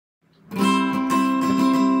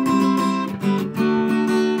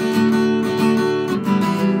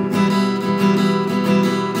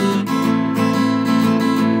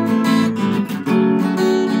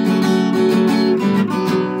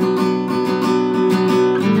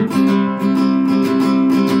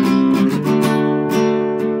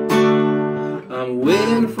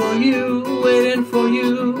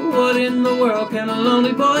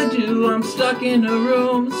in a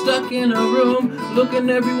room, looking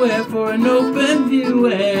everywhere for an open view,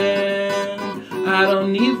 and I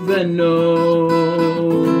don't even know,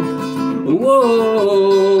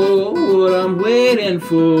 whoa, what I'm waiting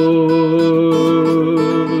for.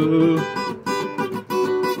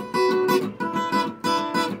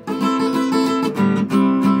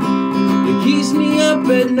 It keeps me up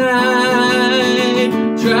at night,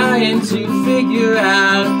 trying to figure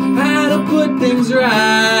out how to put things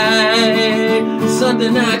right.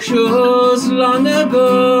 Something I chose long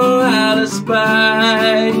ago out of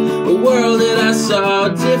spite, a world that I saw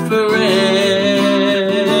different.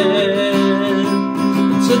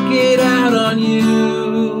 I took it out on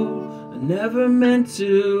you, I never meant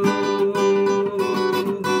to.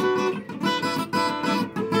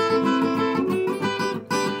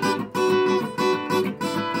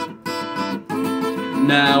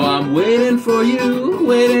 Now I'm waiting for you,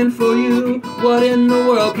 waiting for you. What in the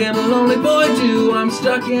world can a lonely boy do? I'm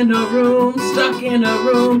stuck in a room,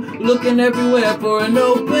 looking everywhere for an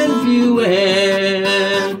open view,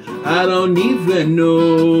 and I don't even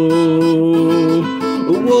know,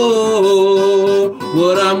 whoa,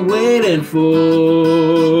 what I'm waiting for.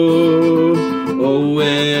 Oh,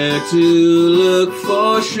 where to look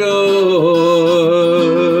for sure.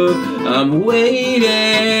 I'm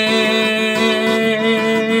waiting.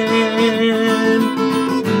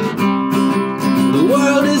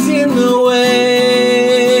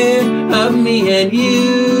 And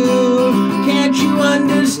you, can't you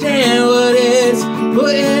understand what it's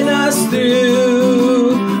putting us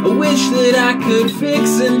through? I wish that I could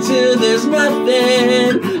fix until there's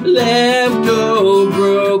nothing left, oh,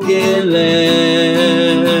 broken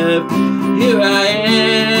left. Here I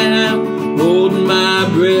am, holding my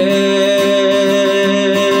breath.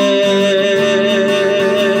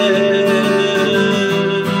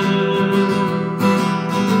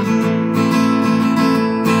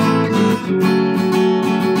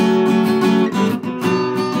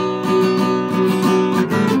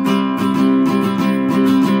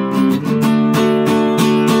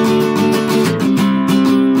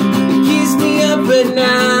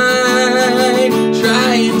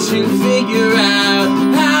 To figure out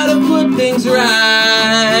how to put things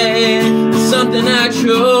right. Something I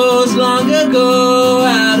chose long ago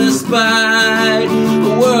out of spite,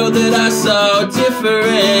 a world that I saw different.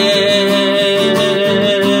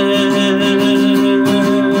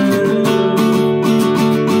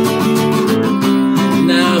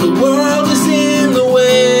 Now the world is in the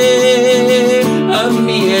way of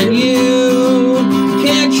me and you.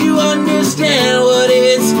 Can't you understand what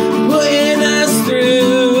it's putting us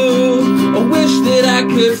through? I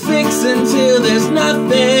could fix until there's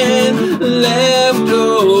nothing left,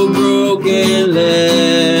 oh, broken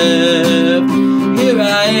left. Here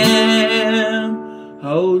I am,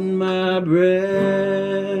 holding my breath.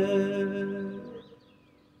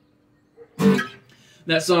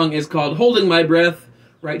 That song is called Holding My Breath,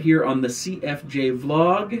 right here on the CFJ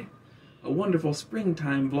vlog. A wonderful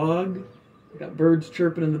springtime vlog. Got birds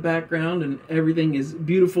chirping in the background and everything is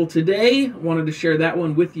beautiful today. I wanted to share that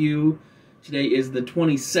one with you. Today is the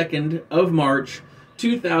 22nd of March,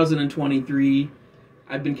 2023.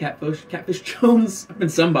 I've been Catfish Jones. I've been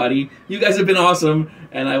somebody. You guys have been awesome,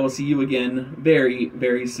 and I will see you again very,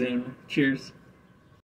 very soon. Cheers.